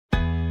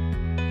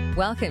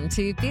Welcome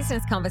to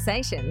Business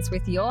Conversations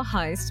with your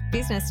host,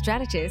 business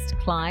strategist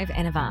Clive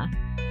Enever.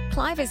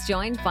 Clive is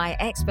joined by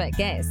expert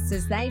guests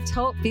as they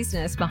talk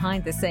business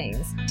behind the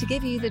scenes to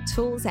give you the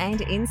tools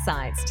and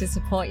insights to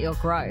support your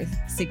growth,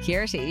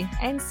 security,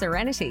 and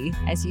serenity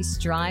as you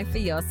strive for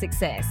your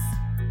success.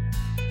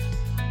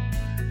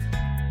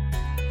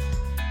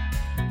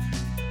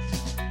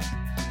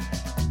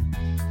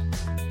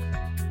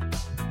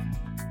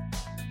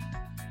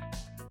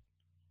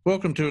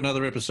 Welcome to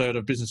another episode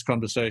of Business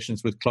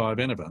Conversations with Clive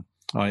Enever.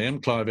 I am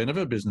Clive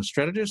Enever, business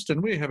strategist,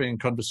 and we're having a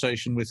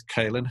conversation with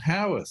Kaylin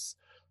Howarth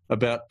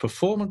about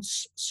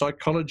performance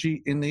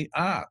psychology in the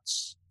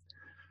arts.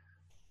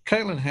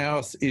 Kaylin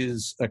Howarth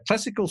is a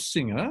classical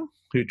singer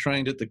who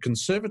trained at the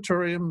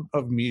Conservatorium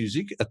of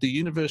Music at the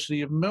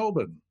University of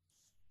Melbourne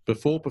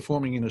before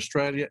performing in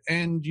Australia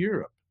and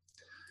Europe.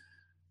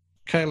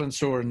 Kaylin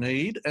saw a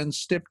need and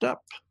stepped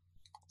up.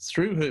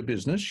 Through her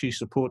business, she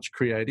supports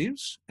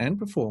creatives and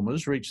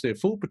performers reach their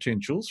full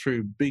potential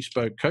through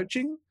bespoke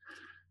coaching,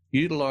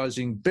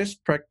 utilising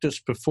best practice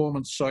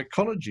performance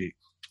psychology.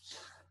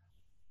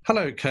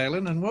 Hello,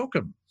 Kaylin, and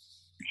welcome.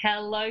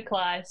 Hello,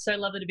 Clive. So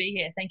lovely to be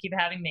here. Thank you for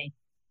having me.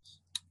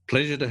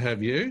 Pleasure to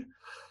have you.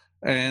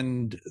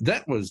 And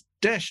that was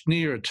dashed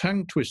near a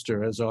tongue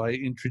twister as I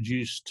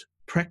introduced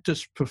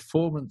practice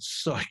performance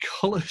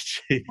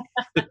psychology.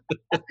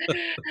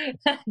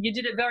 You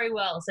did it very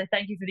well, so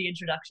thank you for the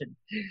introduction.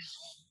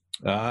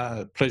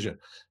 Pleasure.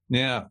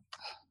 Now,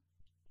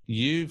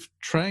 you've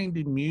trained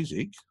in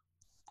music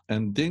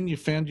and then you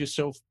found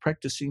yourself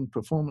practicing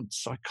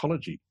performance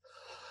psychology.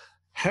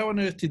 How on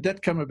earth did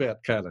that come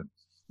about, Kaylin?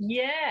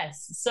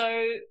 Yes.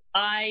 So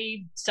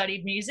I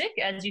studied music,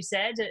 as you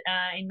said,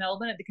 in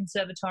Melbourne at the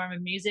Conservatorium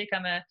of Music.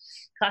 I'm a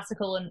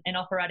classical and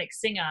operatic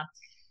singer.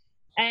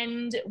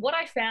 And what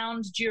I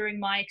found during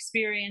my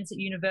experience at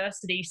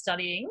university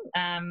studying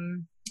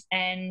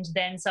and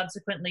then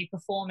subsequently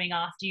performing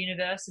after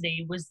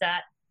university was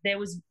that there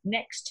was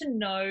next to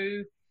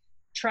no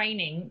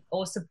training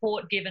or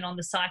support given on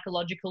the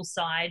psychological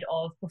side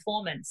of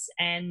performance.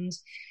 And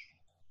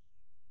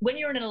when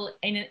you're in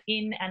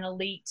an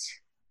elite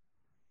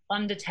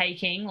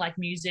undertaking like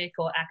music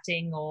or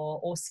acting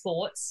or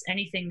sports,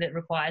 anything that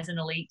requires an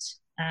elite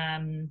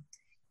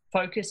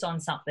focus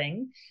on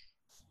something,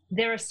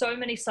 there are so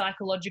many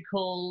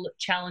psychological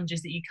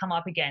challenges that you come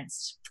up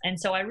against. And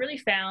so I really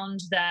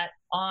found that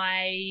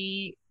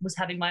I was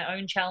having my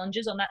own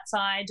challenges on that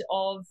side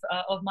of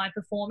my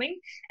performing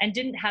and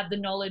didn't have the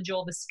knowledge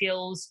or the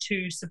skills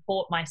to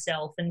support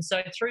myself. And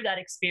so through that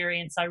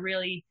experience, I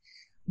really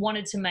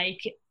wanted to make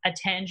a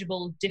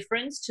tangible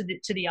difference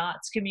to the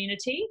arts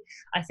community.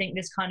 I think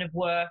this kind of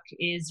work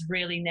is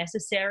really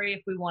necessary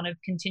if we want to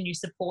continue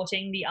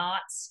supporting the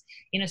arts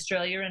in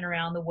Australia and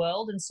around the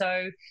world. And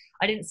so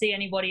I didn't see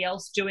anybody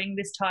else doing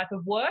this type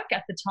of work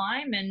at the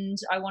time, and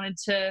I wanted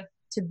to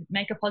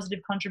make a positive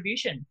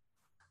contribution.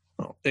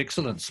 Oh,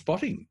 excellent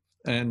spotting,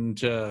 and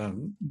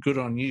good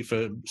on you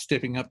for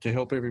stepping up to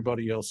help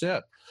everybody else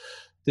out.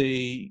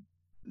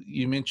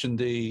 You mentioned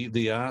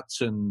the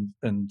arts and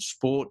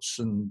sports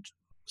and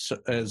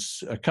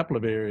as a couple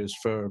of areas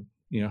for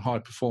high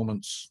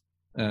performance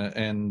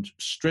and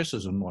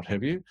stresses and what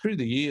have you. Through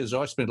the years,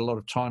 I spent a lot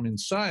of time in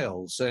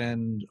sales,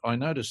 and I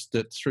noticed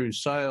that through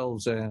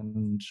sales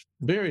and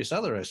various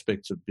other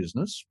aspects of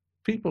business,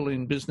 people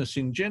in business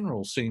in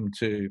general seem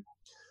to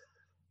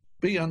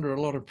be under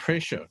a lot of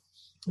pressure.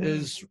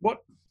 Does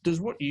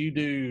what you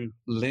do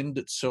lend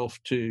itself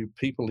to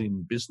people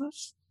in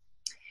business?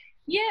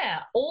 Yeah,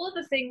 all of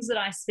the things that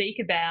I speak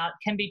about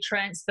can be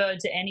transferred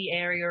to any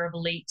area of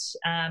elite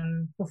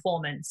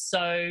performance.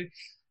 So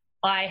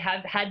I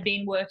had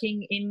been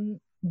working in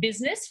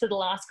business for the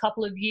last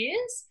couple of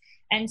years.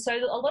 And so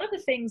a lot of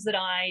the things that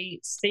I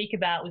speak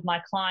about with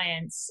my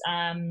clients,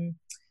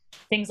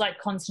 things like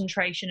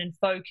concentration and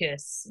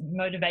focus,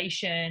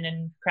 motivation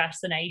and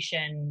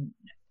procrastination,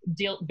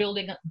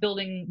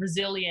 building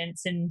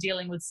resilience and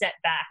dealing with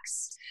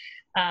setbacks,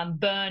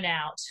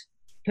 burnout,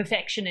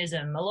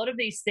 perfectionism, a lot of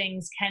these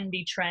things can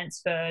be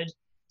transferred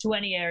to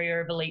any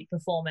area of elite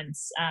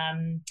performance.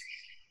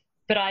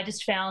 But I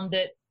just found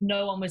that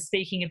no one was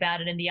speaking about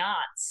it in the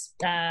arts.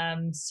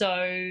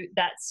 So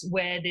that's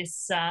where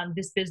this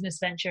business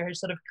venture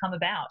has sort of come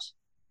about.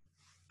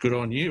 Good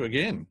on you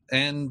again.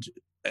 And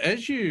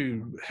as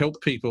you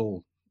help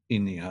people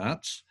in the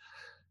arts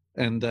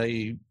and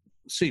they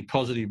see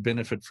positive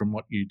benefit from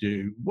what you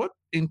do, what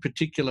in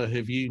particular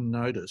have you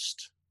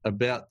noticed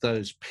about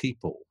those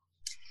people?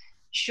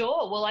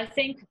 Sure. Well, I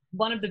think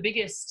one of the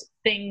biggest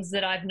things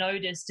that I've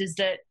noticed is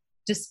that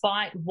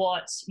despite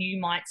what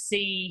you might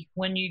see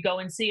when you go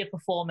and see a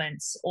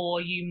performance, or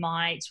you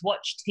might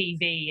watch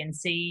TV and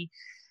see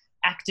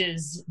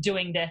actors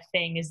doing their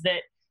thing, is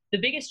that the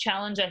biggest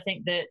challenge I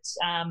think that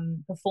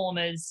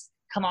performers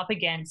come up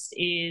against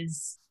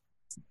is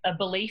a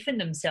belief in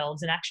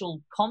themselves and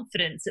actual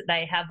confidence that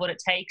they have what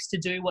it takes to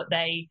do what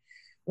they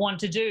want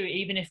to do,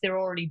 even if they're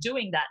already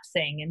doing that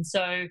thing. And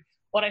so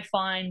what I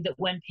find that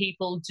when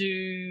people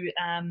do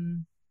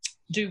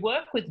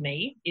work with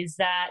me is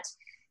that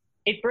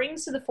it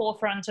brings to the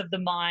forefront of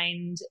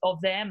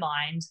their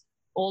mind,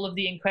 all of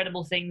the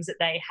incredible things that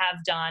they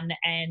have done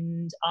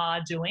and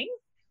are doing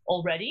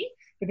already.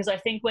 Because I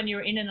think when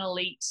you're in an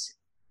elite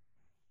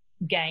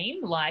game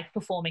like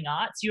performing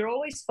arts, you're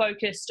always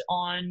focused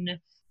on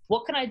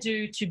what can I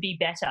do to be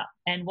better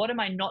and what am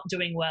I not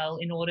doing well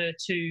in order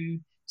to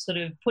sort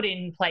of put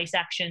in place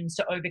actions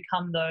to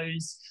overcome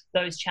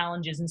those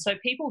challenges. And so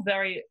people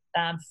very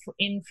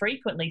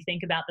infrequently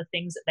think about the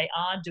things that they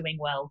are doing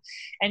well.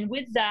 And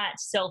with that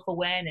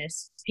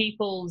self-awareness,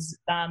 people's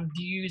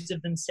views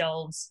of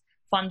themselves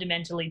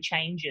fundamentally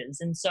changes.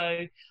 And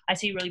so I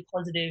see really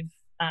positive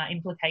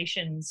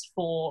implications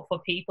for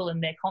people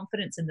and their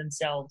confidence in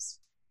themselves.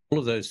 All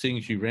of those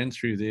things you ran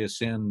through there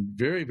sound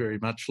very, very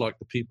much like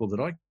the people that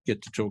I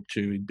get to talk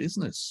to in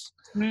business.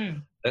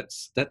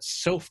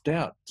 That's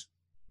self-doubt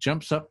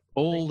jumps up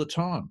all the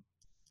time.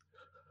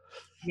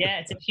 Yeah,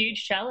 it's a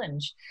huge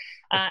challenge.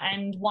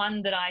 And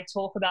one that I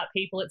talk about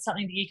people, it's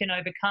something that you can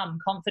overcome.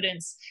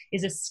 Confidence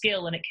is a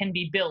skill and it can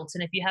be built.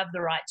 And if you have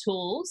the right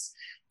tools,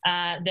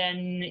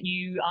 then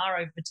you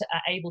are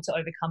able to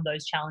overcome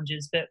those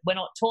challenges. But we're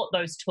not taught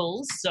those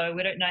tools, so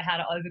we don't know how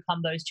to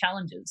overcome those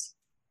challenges.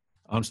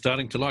 I'm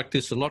starting to like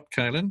this a lot,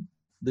 Kaylin.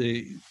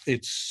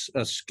 It's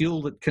a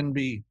skill that can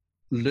be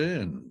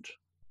learned.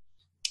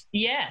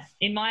 Yeah,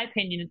 in my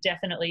opinion, it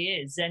definitely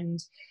is. And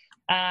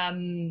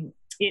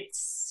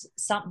it's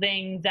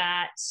something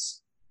that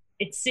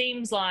it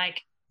seems like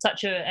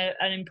such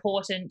an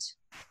important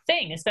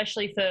thing,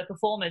 especially for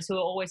performers who are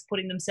always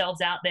putting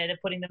themselves out there. They're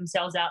putting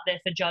themselves out there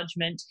for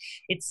judgment.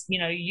 It's,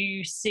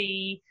 you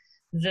see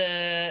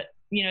the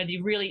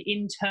really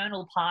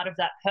internal part of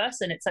that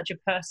person. It's such a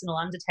personal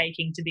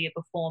undertaking to be a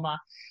performer.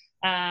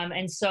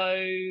 And so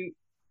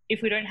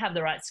if we don't have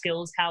the right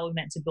skills, how are we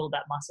meant to build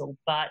that muscle?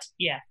 But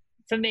yeah,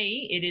 for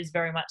me, it is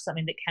very much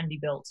something that can be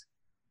built.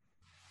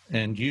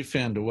 And you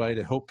found a way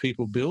to help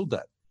people build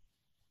that.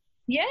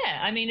 Yeah,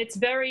 I mean, it's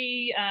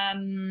very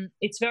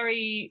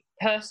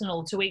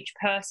personal to each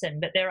person,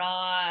 but there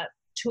are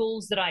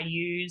tools that I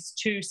use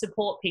to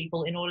support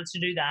people in order to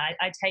do that.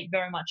 I take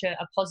very much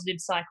a positive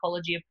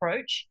psychology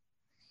approach.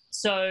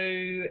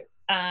 So,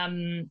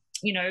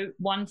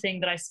 one thing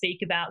that I speak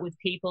about with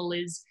people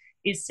is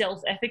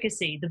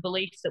self-efficacy, the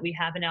belief that we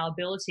have in our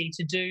ability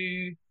to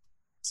do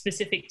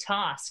specific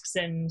tasks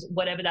and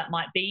whatever that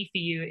might be for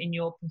you in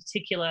your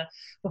particular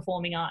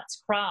performing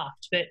arts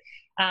craft. But,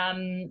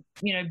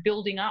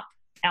 building up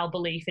our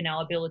belief in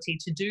our ability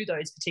to do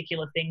those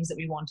particular things that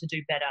we want to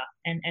do better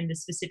and the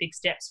specific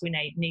steps we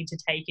need to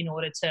take in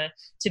order to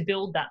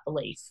build that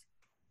belief.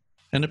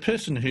 And a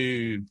person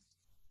who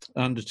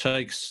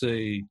undertakes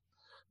the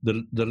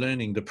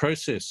learning, the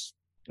process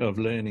of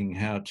learning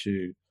how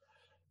to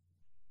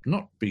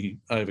not be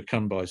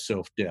overcome by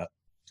self-doubt,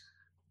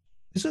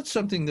 is that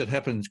something that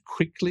happens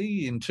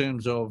quickly in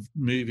terms of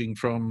moving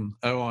from,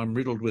 I'm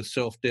riddled with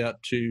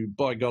self-doubt to,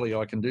 by golly,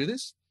 I can do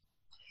this?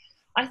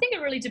 I think it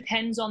really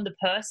depends on the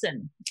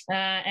person.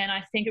 And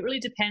I think it really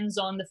depends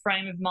on the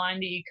frame of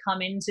mind that you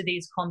come into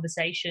these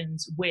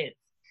conversations with.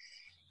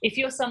 If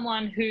you're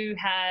someone who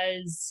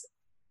has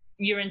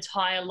your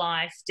entire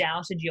life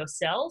doubted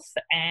yourself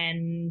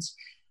and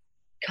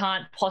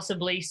can't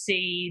possibly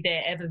see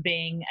there ever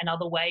being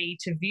another way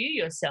to view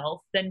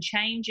yourself, then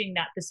changing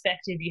that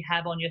perspective you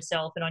have on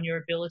yourself and on your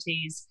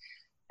abilities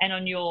and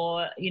on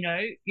your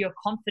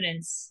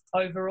confidence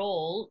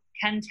overall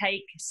can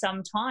take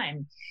some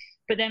time.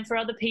 But then for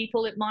other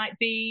people, it might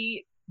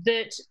be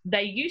that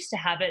they used to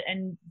have it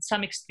and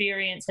some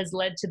experience has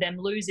led to them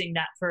losing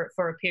that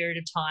for a period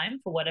of time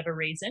for whatever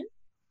reason.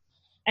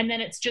 And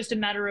then it's just a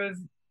matter of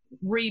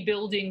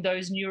rebuilding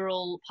those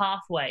neural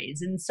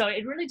pathways. And so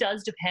it really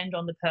does depend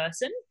on the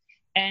person.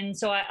 And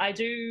so I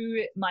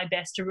do my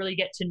best to really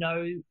get to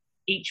know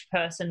each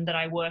person that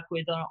I work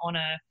with on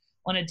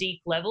a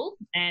deep level.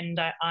 And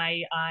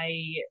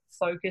I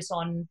focus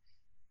on,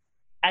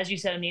 as you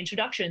said in the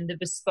introduction, the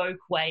bespoke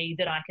way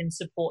that I can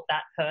support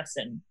that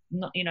person.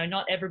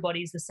 Not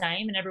everybody's the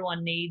same and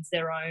everyone needs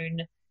their own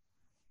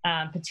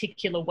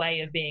particular way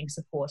of being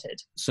supported.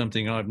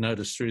 Something I've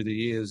noticed through the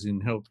years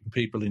in helping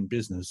people in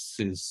business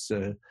is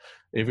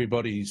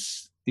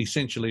everybody's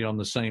essentially on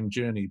the same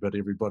journey, but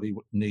everybody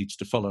needs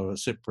to follow a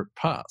separate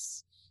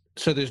path.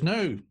 So there's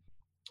no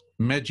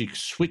magic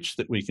switch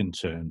that we can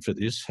turn for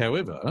this.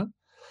 However,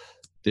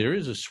 there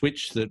is a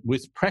switch that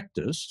with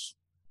practice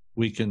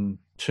we can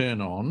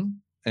turn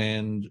on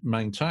and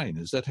maintain.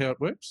 Is that how it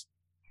works?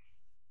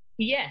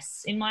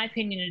 Yes, in my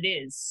opinion, it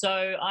is.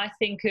 So I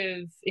think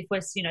of, if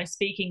we're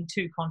speaking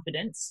to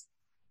confidence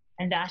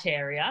and that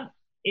area,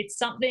 it's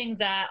something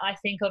that I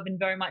think of in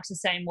very much the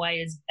same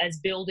way as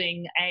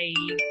building a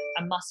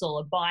muscle,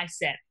 a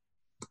bicep.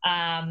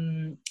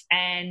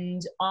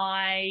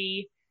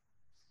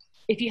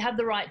 If you have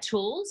the right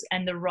tools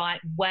and the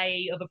right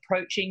way of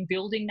approaching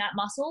building that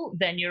muscle,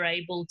 then you're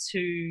able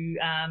to,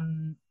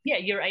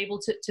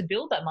 to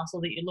build that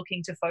muscle that you're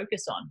looking to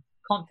focus on,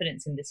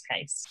 confidence in this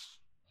case.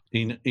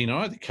 In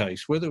either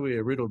case, whether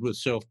we're riddled with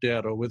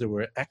self-doubt or whether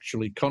we're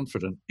actually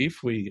confident,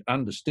 if we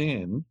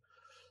understand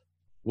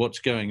what's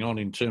going on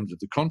in terms of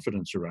the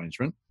confidence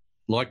arrangement,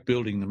 like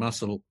building the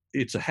muscle,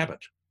 it's a habit.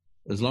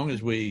 As long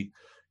as we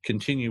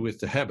continue with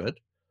the habit,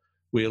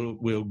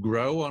 we'll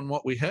grow on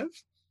what we have.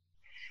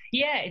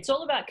 Yeah, it's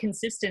all about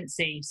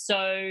consistency.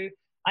 So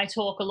I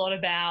talk a lot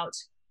about,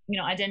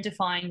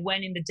 identifying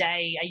when in the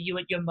day are you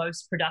at your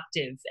most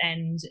productive,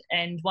 and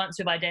once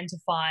you've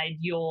identified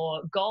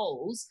your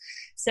goals,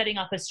 setting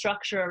up a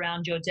structure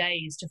around your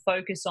days to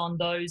focus on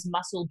those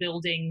muscle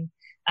building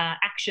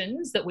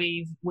actions that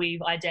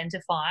we've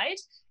identified,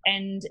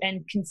 and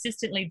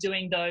consistently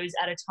doing those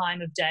at a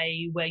time of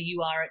day where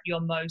you are at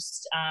your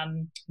most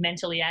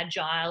mentally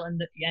agile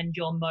and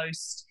your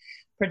most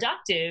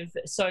productive,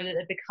 so that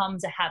it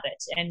becomes a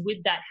habit. And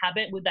with that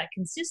habit, with that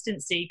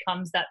consistency,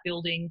 comes that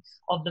building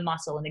of the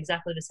muscle in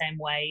exactly the same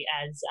way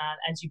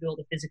as you build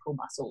a physical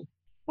muscle.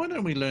 Why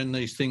don't we learn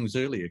these things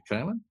earlier,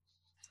 Kaylin?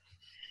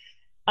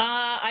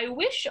 I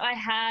wish I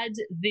had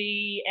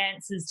the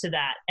answers to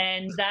that.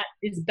 And that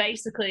is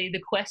basically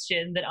the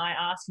question that I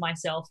asked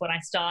myself when I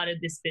started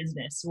this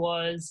business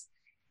was,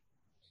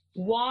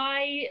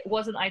 why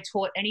wasn't I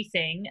taught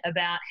anything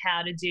about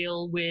how to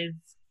deal with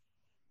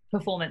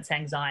performance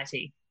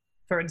anxiety,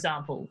 for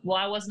example?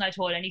 Why wasn't I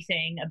taught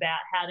anything about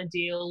how to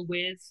deal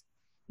with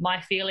my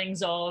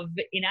feelings of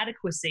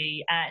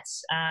inadequacy at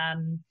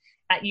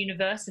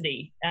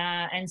university?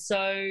 And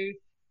so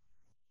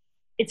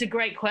it's a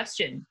great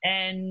question.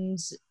 And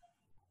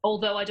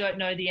although I don't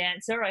know the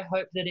answer, I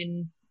hope that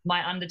in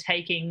my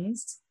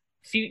undertakings,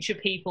 future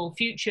people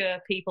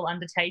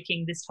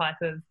undertaking this type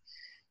of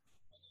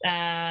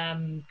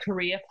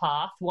career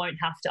path won't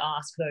have to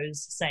ask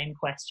those same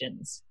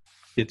questions.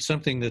 It's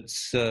something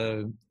that's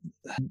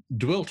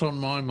dwelt on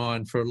my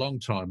mind for a long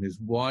time, is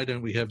why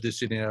don't we have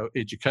this in our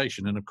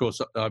education? And of course,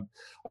 I'm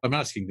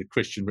asking the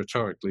question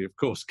rhetorically, of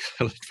course,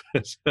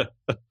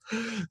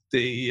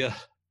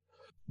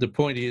 the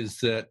point is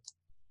that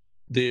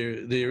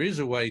there is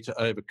a way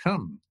to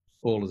overcome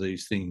all of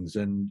these things.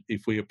 And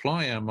if we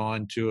apply our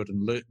mind to it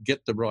and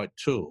get the right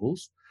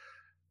tools,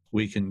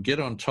 we can get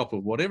on top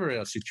of whatever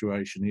our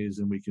situation is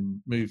and we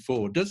can move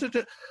forward.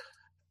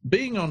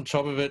 Being on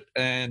top of it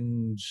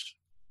and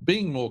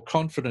being more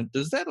confident,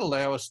 does that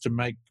allow us to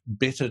make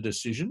better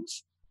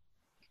decisions?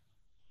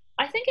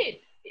 I think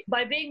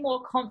by being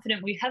more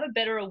confident, we have a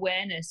better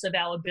awareness of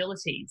our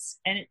abilities,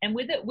 and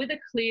with a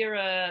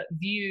clearer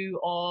view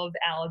of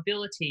our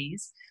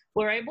abilities,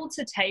 we're able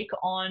to take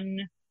on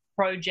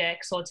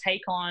projects or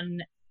take on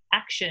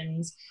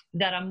actions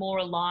that are more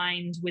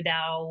aligned with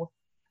our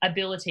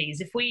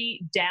abilities. If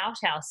we doubt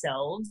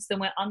ourselves, then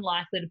we're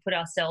unlikely to put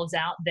ourselves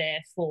out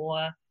there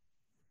for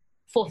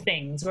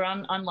things. We're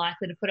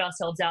unlikely to put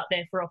ourselves out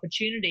there for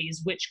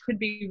opportunities, which could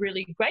be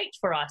really great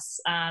for us.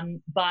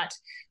 But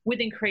with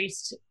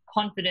increased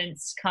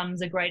confidence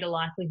comes a greater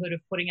likelihood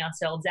of putting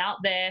ourselves out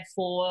there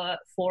for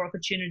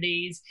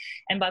opportunities.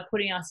 And by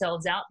putting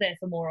ourselves out there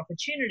for more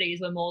opportunities,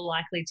 we're more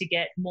likely to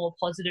get more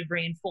positive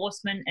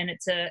reinforcement. And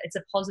it's a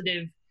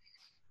positive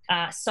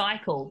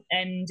cycle.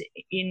 And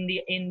in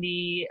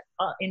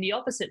the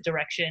opposite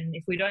direction,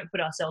 if we don't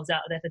put ourselves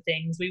out there for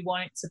things, we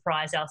won't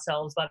surprise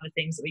ourselves by the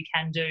things that we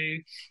can do,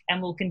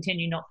 and we'll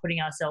continue not putting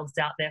ourselves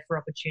out there for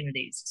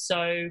opportunities.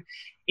 So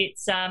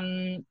it's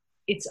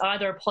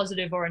either a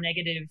positive or a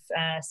negative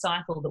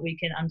cycle that we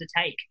can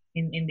undertake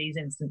in these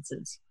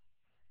instances.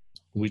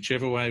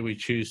 Whichever way we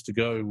choose to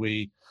go,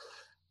 we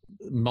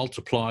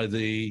multiply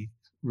the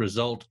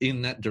result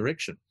in that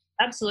direction.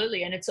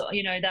 Absolutely. And it's,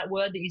 that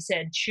word that you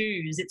said,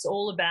 choose, it's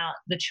all about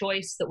the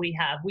choice that we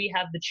have. We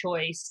have the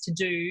choice to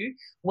do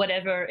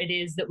whatever it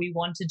is that we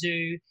want to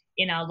do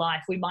in our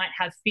life. We might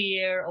have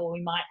fear or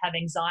we might have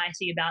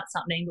anxiety about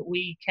something, but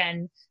we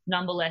can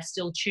nonetheless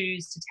still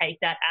choose to take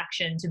that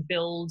action to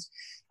build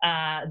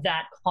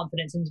that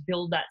confidence and to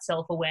build that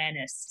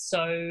self-awareness.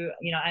 So,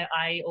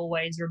 I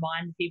always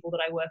remind people that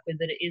I work with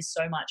that it is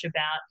so much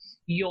about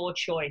your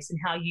choice and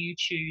how you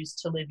choose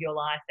to live your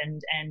life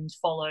and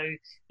follow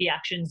the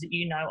actions that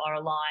are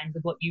aligned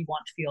with what you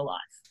want for your life.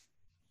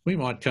 We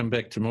might come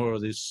back to more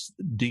of this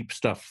deep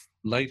stuff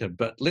later,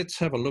 but let's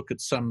have a look at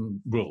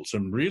some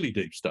really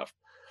deep stuff.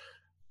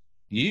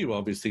 You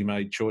obviously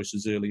made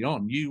choices early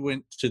on. You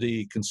went to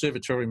the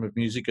Conservatorium of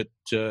Music at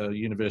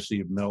University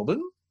of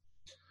Melbourne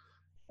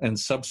and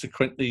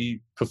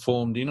subsequently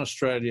performed in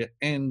Australia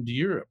and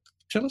Europe.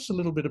 Tell us a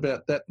little bit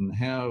about that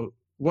and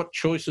what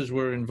choices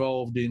were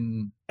involved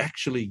in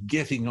actually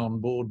getting on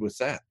board with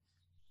that.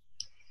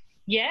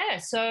 Yeah,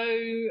 so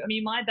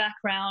my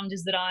background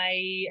is that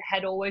I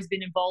had always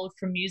been involved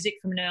from music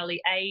from an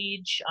early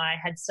age. I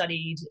had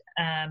studied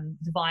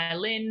the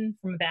violin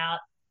from about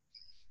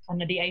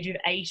the age of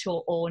 8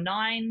 or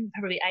 9,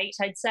 probably 8,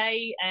 I'd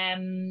say.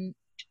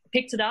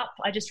 Picked it up.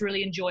 I just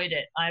really enjoyed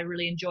it. I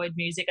really enjoyed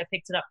music. I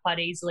picked it up quite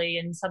easily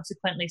and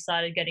subsequently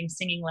started getting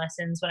singing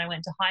lessons when I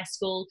went to high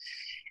school.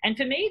 And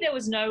for me, there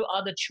was no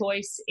other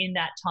choice in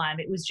that time.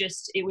 It was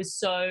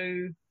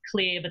so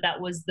clear, but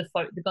that was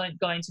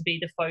going to be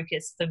the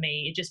focus for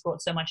me. It just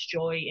brought so much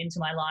joy into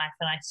my life,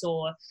 and I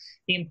saw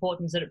the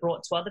importance that it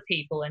brought to other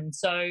people. And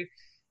so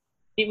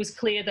it was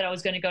clear that I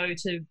was going to go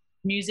to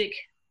music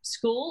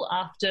school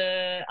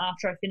after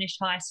I finished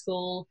high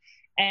school.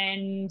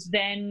 And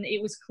then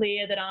it was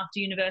clear that after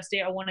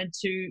university I wanted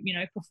to,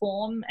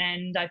 perform,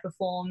 and I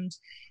performed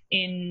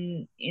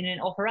in an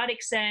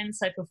operatic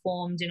sense. I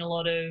performed in a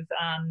lot of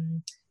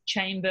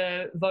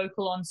chamber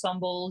vocal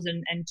ensembles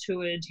and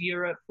toured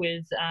Europe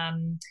with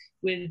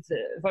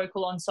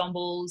vocal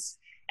ensembles.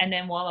 And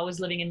then while I was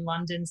living in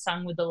London,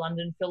 sung with the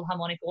London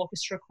Philharmonic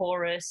Orchestra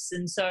Chorus.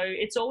 And so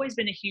it's always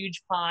been a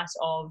huge part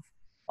of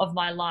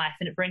my life,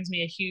 and it brings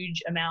me a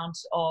huge amount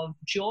of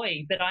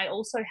joy. But I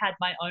also had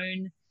my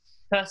own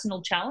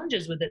personal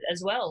challenges with it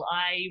as well.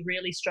 I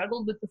really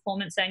struggled with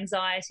performance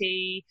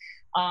anxiety.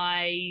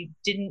 I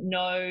didn't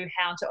know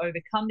how to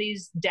overcome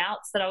these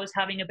doubts that I was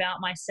having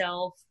about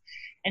myself.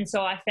 And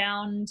so I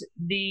found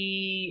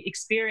the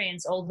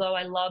experience, although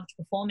I loved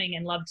performing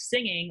and loved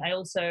singing, it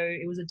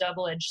was a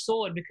double-edged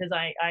sword, because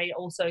I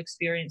also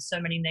experienced so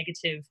many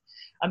negative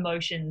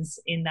emotions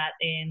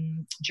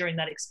during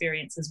that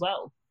experience as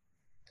well.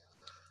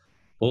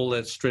 All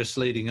that stress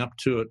leading up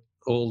to it,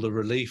 all the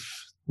relief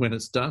when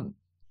it's done.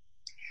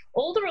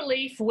 All the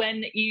relief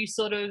when you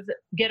sort of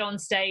get on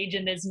stage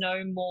and there's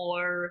no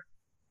more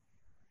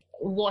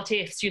what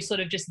ifs. You're sort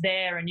of just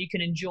there and you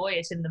can enjoy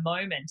it in the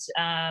moment.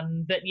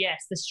 But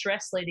yes, the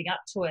stress leading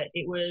up to it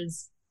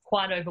was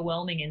quite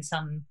overwhelming in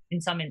some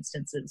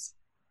instances.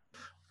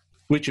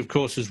 Which, of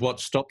course, is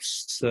what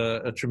stops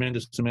a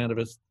tremendous amount of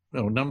us,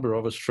 or number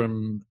of us,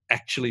 from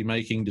actually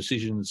making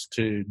decisions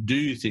to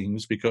do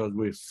things because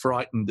we're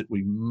frightened that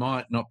we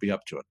might not be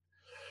up to it.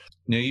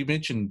 Now, you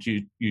mentioned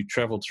you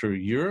travelled through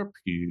Europe,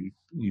 you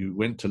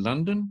went to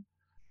London.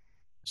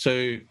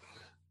 So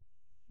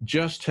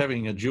just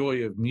having a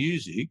joy of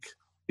music,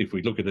 if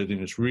we look at it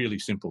in its really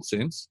simple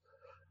sense,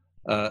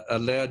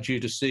 allowed you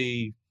to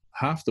see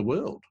half the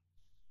world.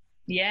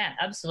 Yeah,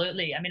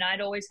 absolutely. I mean,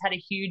 I'd always had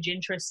a huge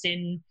interest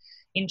in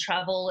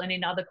travel and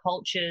in other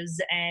cultures,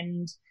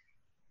 and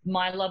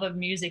my love of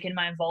music and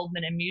my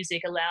involvement in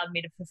music allowed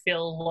me to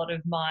fulfill a lot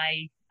of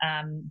my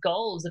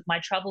goals, of my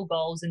travel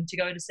goals, and to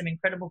go to some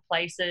incredible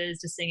places,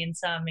 to sing in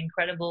some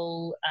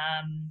incredible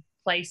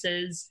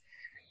places.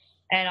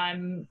 And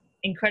I'm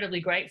incredibly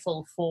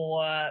grateful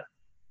for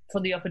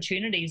the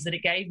opportunities that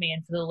it gave me,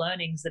 and for the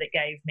learnings that it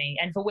gave me,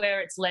 and for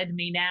where it's led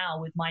me now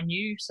with my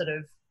new sort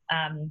of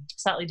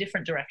slightly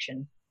different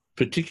direction.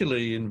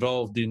 Particularly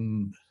involved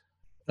in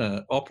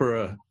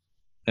opera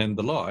and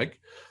the like,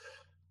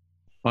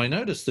 I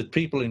noticed that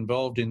people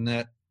involved in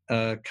that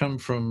come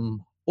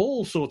from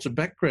all sorts of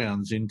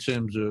backgrounds in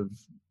terms of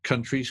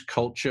countries,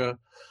 culture.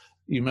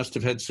 You must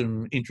have had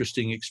some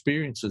interesting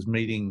experiences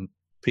meeting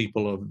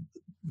people of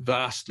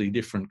vastly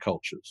different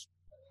cultures.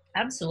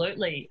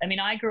 Absolutely. I mean,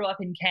 I grew up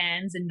in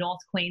Cairns in North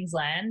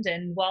Queensland,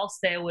 and whilst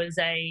there was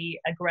a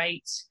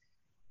great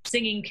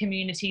singing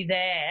community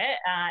there,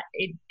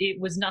 it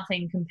was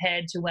nothing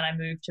compared to when I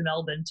moved to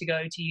Melbourne to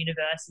go to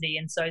university.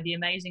 And so the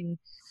amazing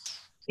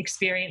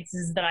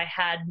experiences that I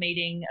had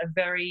meeting a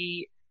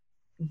very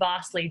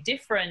vastly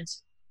different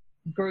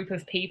group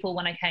of people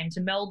when I came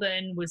to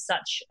Melbourne was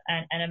such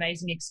an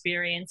amazing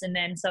experience. And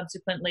then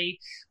subsequently,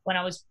 when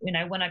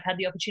I've had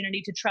the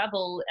opportunity to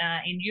travel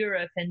in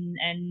Europe and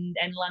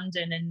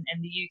London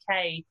and the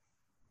UK,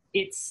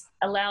 it's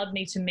allowed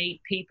me to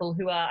meet people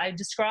who I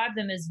describe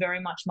them as very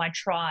much my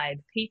tribe,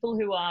 people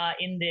who are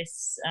in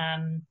this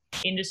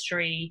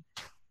industry.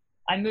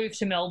 I moved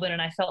to Melbourne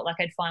and I felt like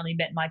I'd finally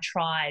met my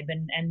tribe.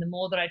 And the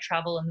more that I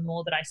travel and the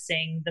more that I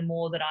sing, the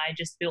more that I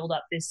just build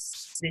up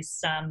this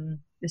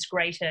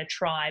greater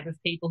tribe of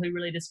people who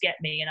really just get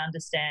me and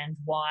understand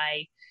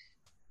why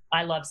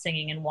I love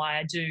singing and why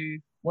I do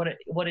what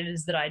it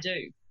is that I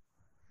do.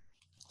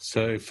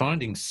 So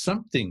finding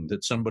something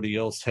that somebody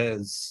else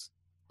has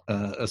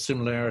a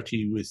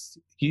similarity with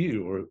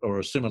you, or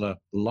a similar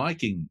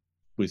liking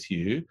with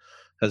you,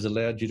 has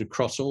allowed you to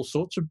cross all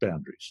sorts of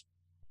boundaries.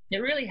 It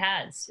really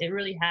has. It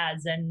really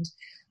has. And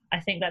I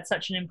think that's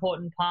such an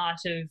important part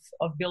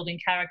of building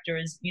character,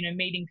 is,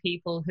 meeting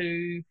people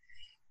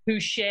who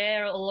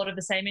share a lot of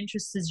the same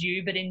interests as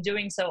you, but in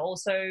doing so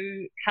also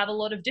have a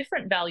lot of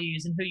different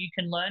values and who you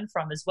can learn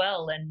from as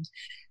well. And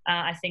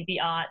I think the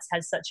arts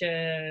has such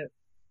an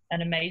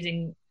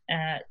amazing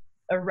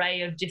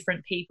array of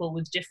different people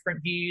with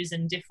different views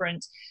and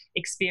different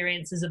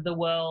experiences of the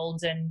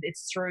world. And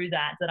it's through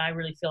that I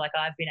really feel like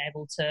I've been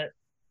able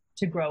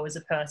to grow as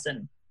a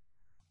person.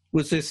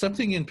 Was there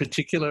something in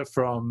particular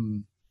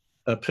from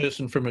a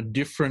person from a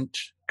different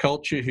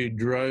culture who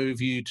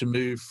drove you to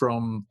move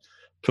from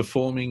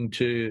performing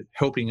to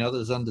helping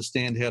others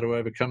understand how to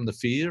overcome the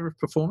fear of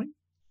performing?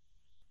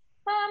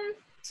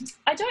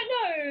 I don't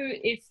know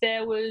if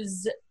there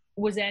was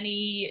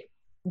any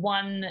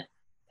one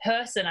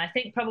person. I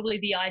think probably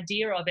the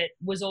idea of it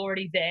was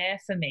already there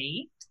for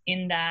me,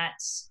 in that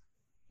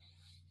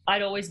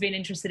I'd always been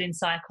interested in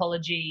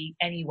psychology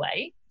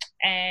anyway.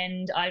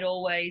 And I'd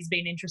always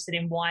been interested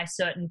in why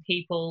certain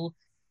people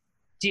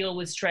deal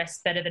with stress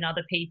better than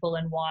other people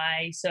and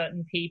why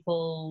certain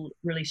people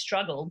really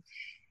struggle.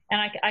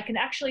 And I can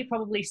actually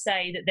probably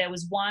say that there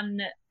was one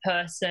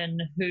person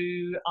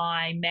who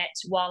I met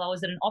while I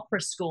was at an opera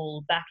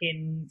school back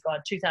in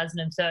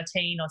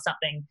 2013 or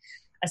something.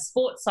 A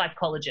sports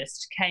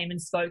psychologist came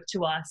and spoke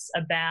to us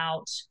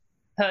about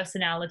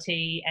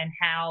personality and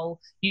how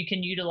you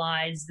can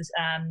utilize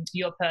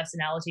your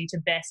personality to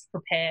best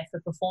prepare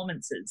for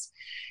performances.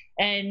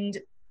 And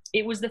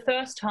it was the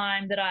first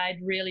time that I'd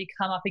really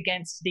come up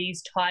against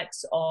these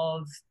types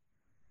of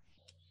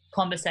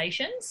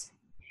conversations.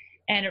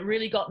 And it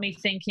really got me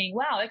thinking,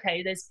 wow,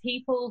 okay, there's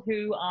people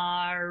who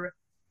are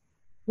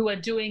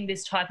doing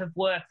this type of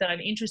work that I'm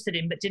interested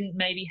in, but didn't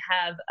maybe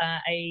have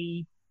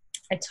a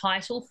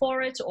title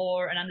for it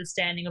or an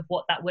understanding of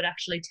what that would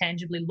actually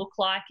tangibly look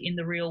like in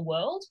the real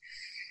world.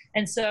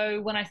 And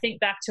so when I think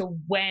back to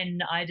when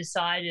I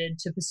decided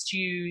to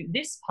pursue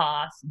this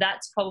path,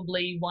 that's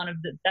probably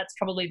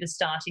the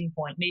starting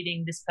point,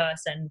 meeting this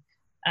person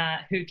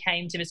who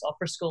came to this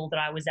opera school that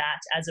I was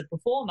at as a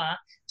performer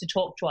to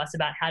talk to us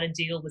about how to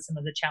deal with some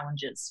of the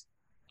challenges.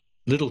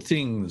 Little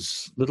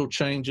things, little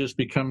changes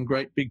become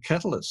great big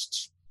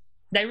catalysts.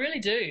 They really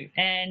do.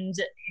 And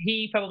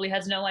he probably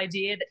has no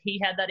idea that he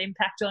had that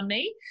impact on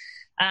me.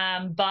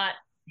 But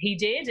he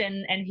did,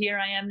 and here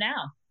I am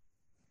now.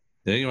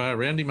 There you are.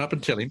 Round him up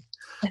and tell him.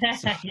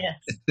 Yes.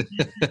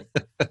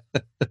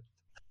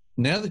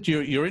 Now that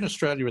you're in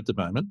Australia at the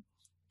moment,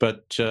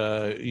 but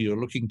you're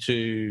looking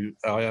to,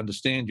 I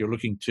understand you're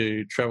looking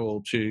to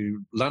travel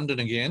to London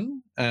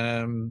again,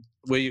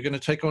 where you're going to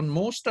take on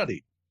more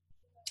study.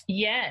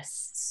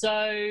 Yes. So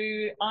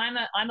I'm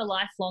a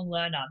lifelong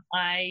learner.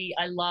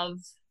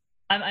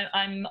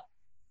 I'm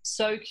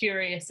so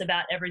curious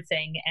about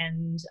everything,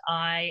 and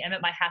I am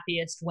at my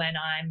happiest when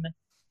I'm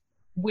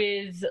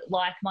with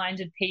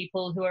like-minded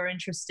people who are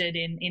interested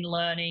in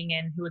learning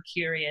and who are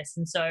curious.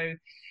 And so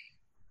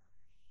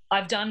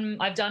I've done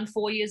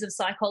 4 years of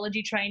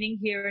psychology training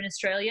here in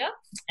Australia,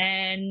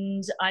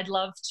 and I'd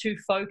love to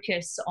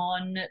focus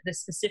on the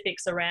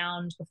specifics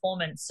around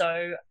performance.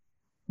 So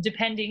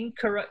depending,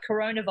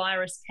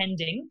 coronavirus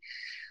pending,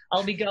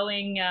 I'll be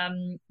going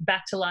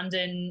back to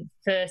London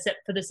for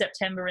the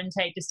September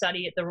intake to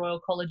study at the Royal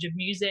College of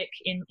Music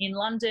in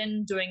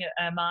London, doing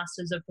a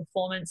Masters of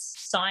Performance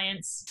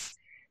Science.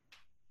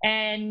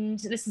 And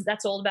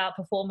that's all about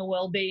performer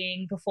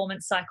well-being,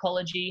 performance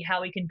psychology,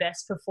 how we can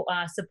best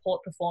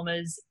support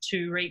performers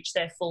to reach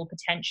their full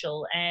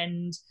potential.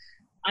 And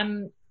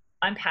I'm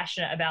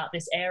passionate about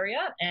this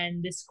area,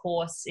 and this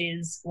course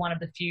is one of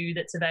the few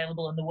that's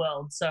available in the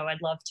world. So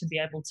I'd love to be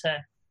able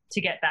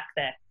to get back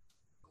there.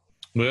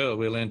 Well,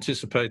 we'll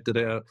anticipate that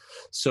our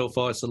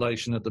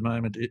self-isolation at the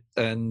moment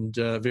and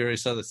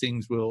various other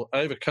things will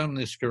overcome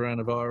this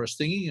coronavirus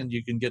thingy, and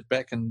you can get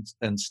back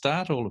and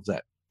start all of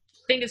that.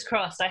 Fingers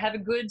crossed. I have a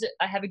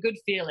good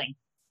feeling.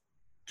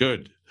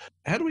 Good.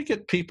 How do we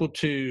get people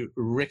to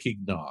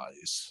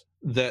recognise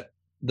that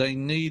they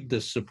need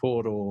the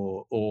support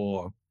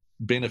or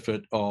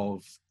benefit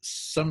of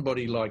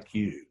somebody like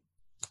you?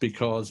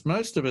 Because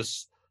most of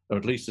us, or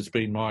at least it's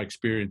been my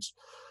experience,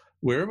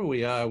 wherever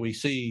we are, we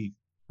see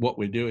what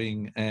we're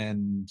doing,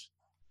 and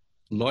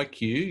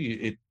like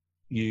you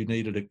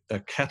needed a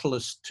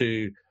catalyst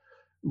to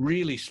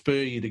really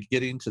spur you to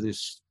get into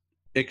this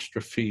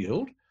extra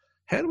field.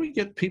 How do we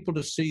get people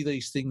to see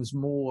these things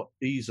more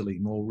easily,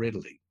 more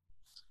readily?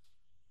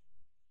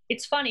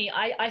 It's funny.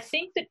 I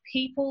think that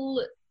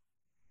people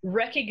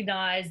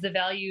recognize the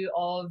value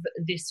of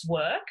this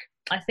work.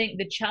 I think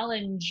the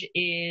challenge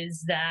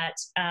is that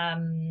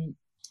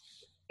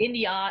in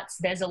the arts,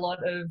 there's a lot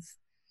of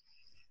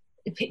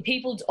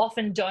people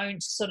often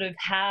don't sort of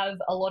have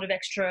a lot of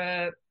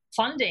extra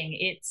funding.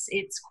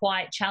 It's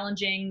quite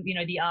challenging. You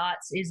know, the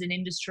arts is an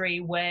industry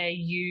where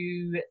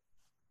your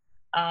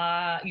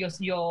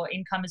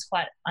income is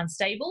quite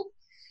unstable.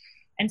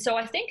 And so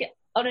I think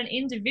on an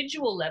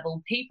individual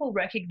level, people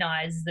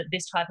recognize that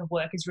this type of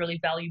work is really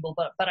valuable.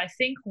 But I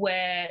think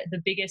where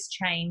the biggest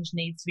change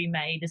needs to be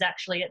made is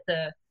actually at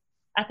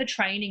the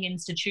training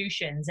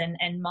institutions.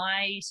 And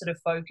my sort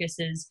of focus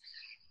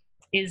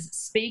is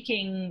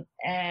speaking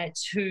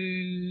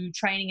to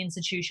training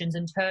institutions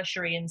and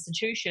tertiary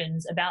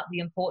institutions about the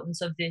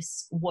importance of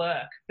this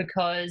work.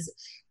 Because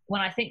when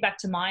I think back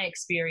to my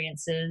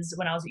experiences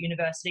when I was at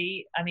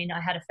university, I mean,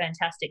 I had a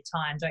fantastic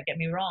time, don't get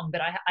me wrong,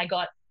 but I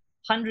got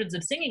hundreds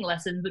of singing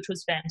lessons, which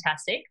was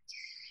fantastic,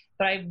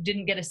 but I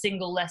didn't get a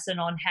single lesson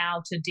on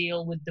how to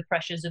deal with the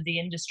pressures of the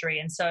industry.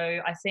 And so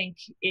I think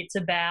it's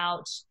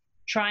about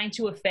trying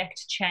to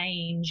affect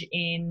change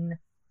in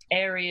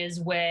areas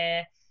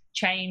where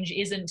change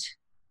isn't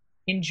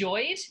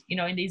enjoyed, you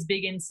know, in these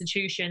big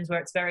institutions where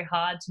it's very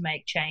hard to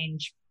make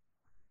change.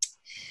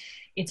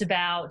 It's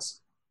about,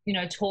 you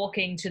know,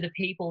 talking to the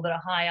people that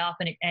are high up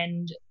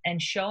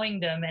and showing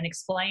them and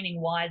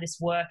explaining why this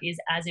work is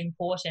as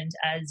important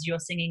as your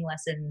singing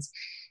lessons.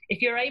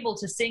 If you're able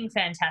to sing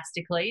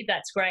fantastically,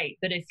 that's great.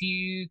 But if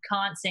you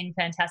can't sing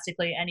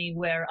fantastically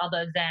anywhere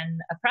other than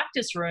a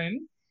practice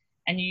room,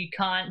 and you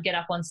can't get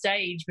up on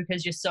stage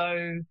because you're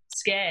so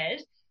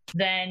scared,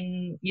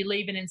 then you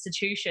leave an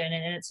institution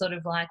and it's sort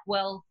of like,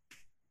 well,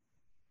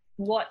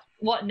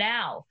 what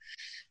now?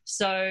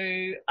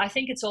 So I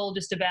think it's all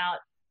just about,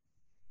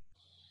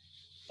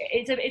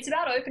 it's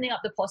about opening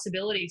up the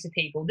possibility to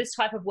people. This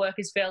type of work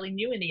is fairly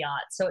new in the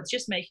arts, so it's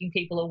just making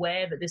people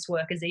aware that this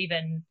work is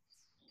even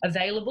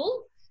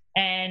available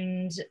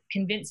and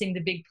convincing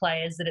the big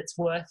players that it's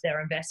worth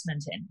their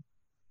investment in.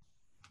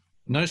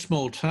 No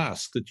small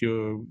task that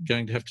you're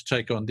going to have to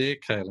take on there,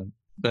 Kaylin.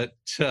 But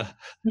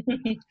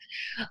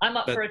I'm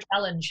up for a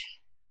challenge.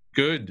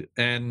 Good.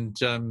 And,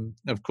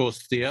 of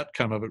course, the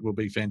outcome of it will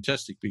be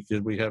fantastic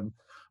because we have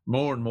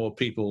more and more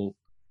people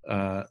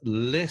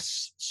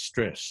less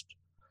stressed,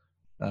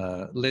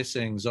 less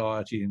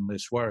anxiety and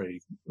less worry.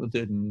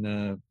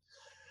 Then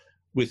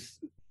with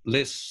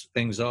less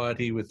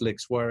anxiety, with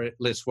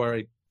less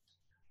worry,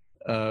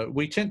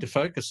 we tend to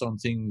focus on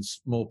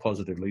things more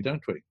positively,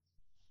 don't we?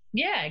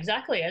 Yeah,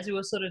 exactly. As we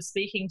were sort of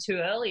speaking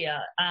to earlier,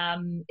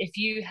 if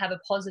you have a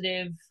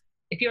positive,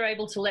 if you're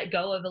able to let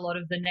go of a lot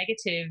of the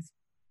negative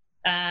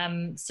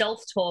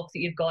self-talk that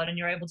you've got and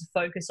you're able to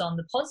focus on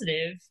the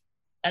positive,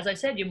 as I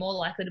said, you're more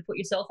likely to put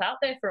yourself out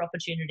there for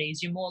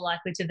opportunities. You're more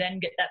likely to then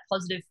get that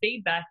positive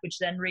feedback, which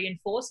then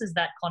reinforces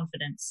that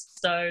confidence.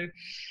 So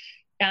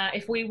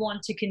if we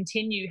want to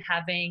continue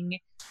having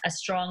a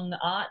strong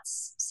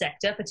arts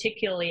sector,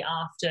 particularly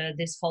after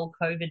this whole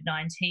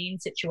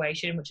COVID-19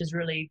 situation, which has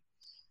really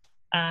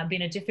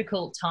been a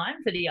difficult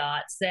time for the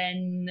arts,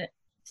 then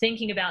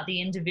thinking about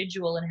the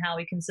individual and how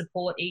we can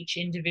support each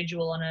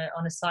individual on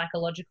a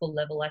psychological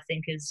level, I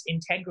think, is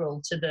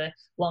integral to the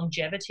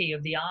longevity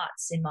of the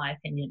arts, in my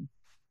opinion.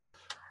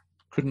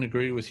 Couldn't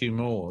agree with you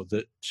more.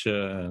 That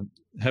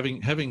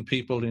having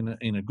people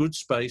in a good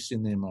space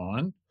in their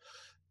mind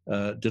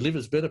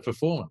delivers better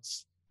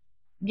performance.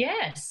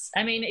 Yes,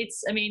 we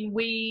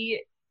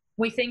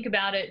think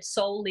about it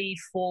solely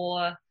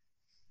for.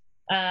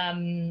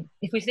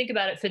 If we think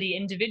about it for the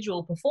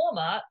individual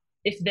performer,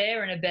 if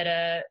they're in a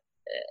better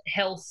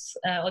health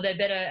or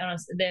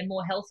they're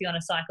more healthy on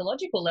a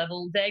psychological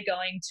level, they're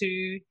going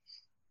to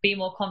be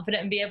more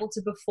confident and be able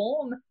to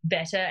perform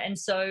better. And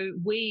so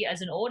we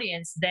as an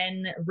audience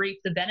then reap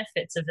the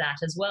benefits of that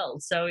as well.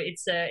 So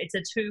it's a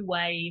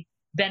two-way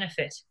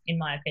benefit, in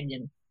my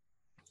opinion.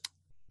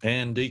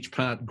 And each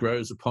part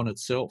grows upon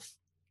itself.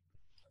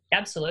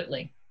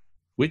 Absolutely.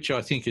 Which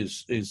I think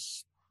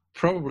is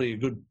probably a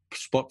good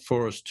spot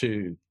for us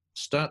to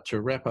start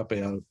to wrap up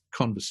our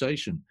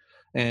conversation.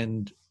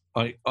 And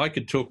I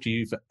could talk to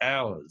you for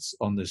hours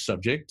on this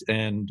subject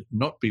and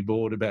not be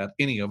bored about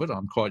any of it,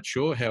 I'm quite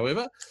sure.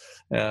 However,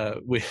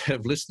 we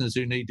have listeners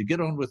who need to get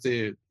on with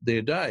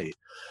their day.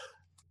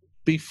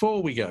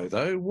 Before we go,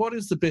 though, what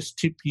is the best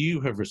tip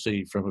you have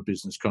received from a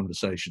business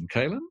conversation,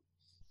 Kaylin?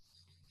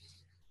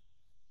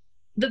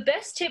 The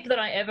best tip that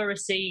I ever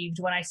received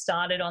when I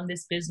started on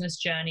this business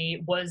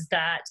journey was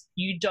that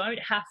you don't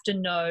have to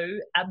know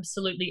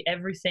absolutely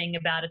everything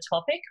about a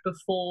topic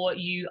before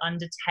you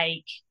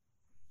undertake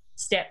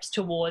steps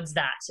towards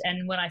that.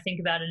 And when I think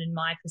about it in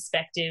my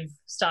perspective,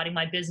 starting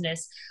my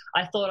business,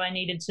 I thought I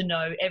needed to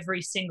know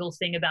every single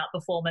thing about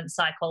performance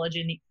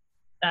psychology in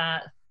the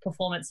arts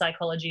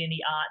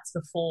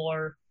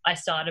before I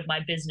started my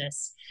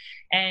business.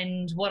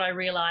 And what I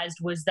realized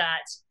was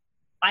that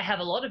I have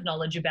a lot of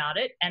knowledge about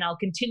it, and I'll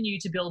continue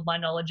to build my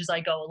knowledge as I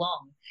go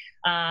along.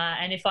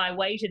 And if I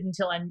waited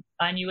until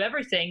I knew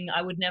everything,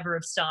 I would never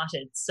have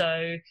started.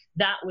 So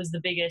that was the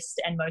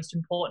biggest and most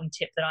important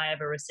tip that I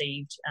ever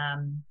received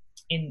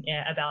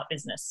about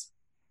business.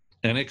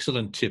 An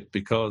excellent tip,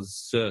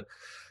 because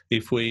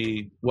if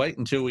we wait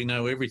until we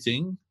know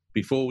everything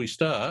before we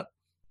start,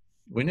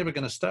 we're never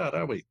going to start,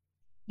 are we?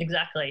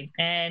 Exactly.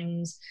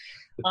 And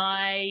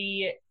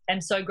I am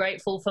so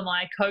grateful for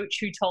my coach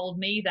who told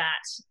me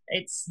that.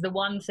 It's the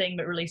one thing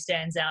that really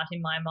stands out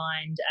in my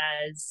mind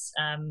as,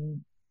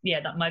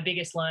 my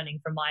biggest learning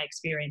from my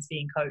experience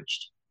being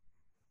coached.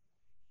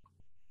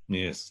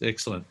 Yes,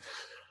 excellent.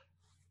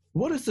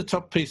 What is the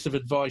top piece of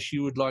advice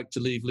you would like to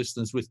leave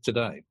listeners with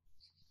today?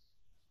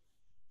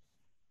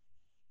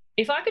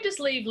 If I could just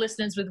leave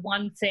listeners with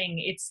one thing,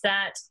 it's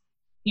that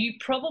you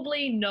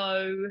probably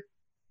know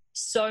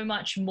so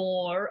much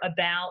more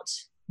about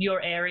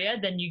your area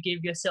than you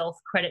give yourself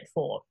credit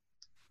for.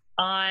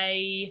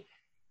 I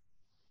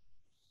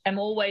am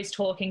always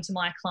talking to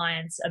my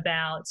clients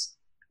about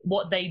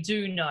what they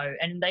do know,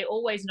 and they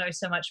always know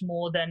so much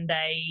more than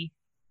they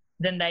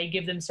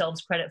give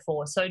themselves credit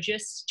for. So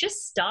just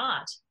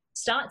start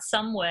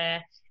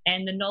somewhere,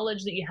 and the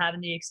knowledge that you have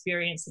and the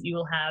experience that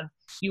you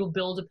will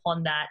build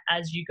upon that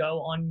as you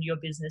go on your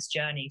business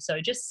journey. So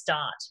just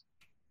start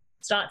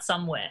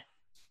somewhere.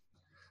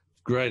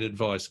 Great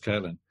advice,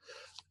 Kaylin.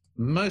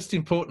 Most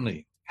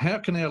importantly, how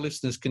can our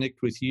listeners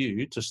connect with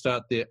you to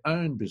start their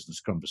own business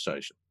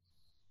conversation?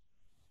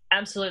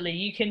 Absolutely.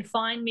 You can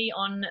find me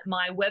on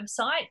my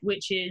website,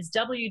 which is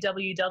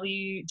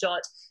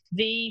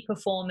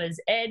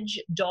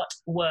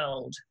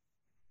www.theperformersedge.world.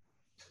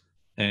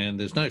 And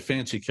there's no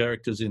fancy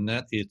characters in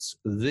that. It's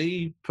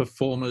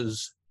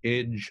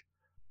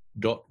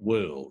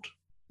theperformersedge.world.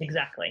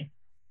 Exactly.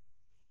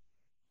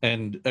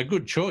 And a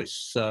good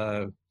choice.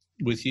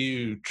 with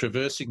you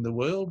traversing the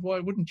world, why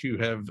wouldn't you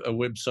have a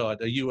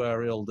website, a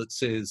URL that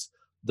says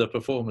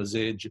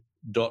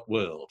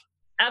theperformersedge.world?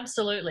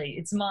 Absolutely.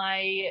 It's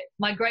my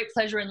great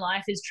pleasure in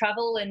life is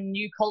travel and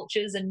new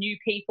cultures and new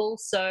people.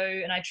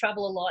 And I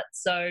travel a lot,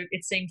 so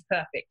it seemed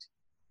perfect.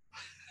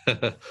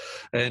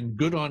 And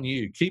good on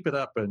you. Keep it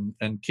up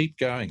and keep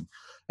going.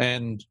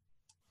 And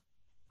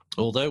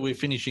although we're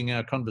finishing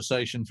our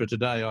conversation for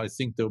today, I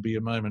think there'll be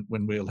a moment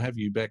when we'll have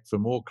you back for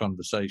more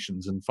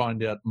conversations and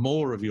find out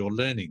more of your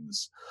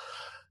learnings.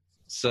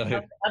 So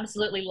I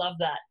absolutely love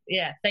that.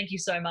 Yeah, thank you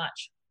so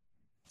much.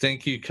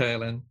 Thank you,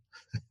 Kaylin.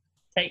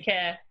 Take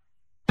care.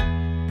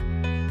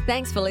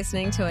 Thanks for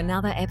listening to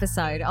another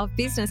episode of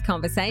Business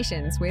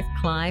Conversations with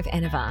Clive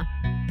Enever.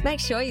 Make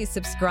sure you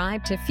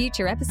subscribe to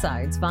future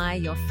episodes via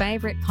your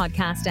favourite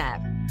podcast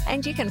app,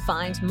 and you can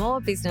find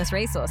more business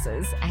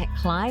resources at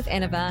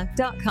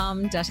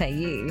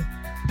cliveenever.com.au.